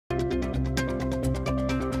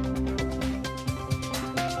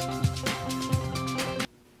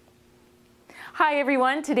Hi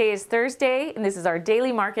everyone, today is Thursday and this is our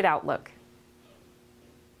daily market outlook.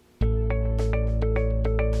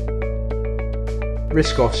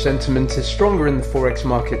 Risk-off sentiment is stronger in the Forex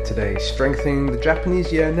market today, strengthening the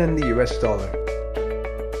Japanese yen and the US dollar.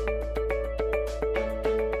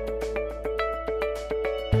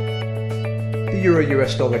 The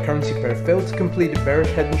Euro-US dollar currency pair failed to complete a bearish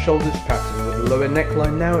head and shoulders pattern with the lower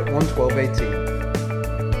neckline now at 112.18.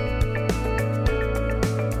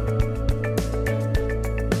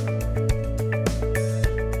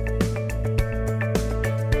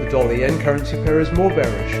 The dollar-yen currency pair is more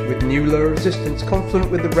bearish, with new lower resistance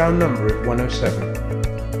confluent with the round number at 107.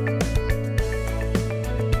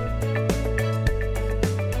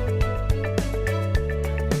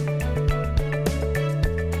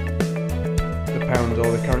 The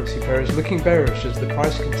pound-dollar currency pair is looking bearish as the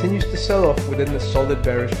price continues to sell off within the solid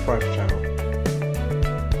bearish price channel.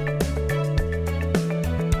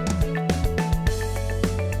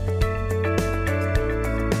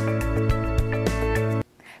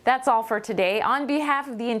 That's all for today. On behalf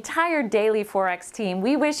of the entire Daily Forex team,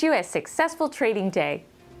 we wish you a successful trading day.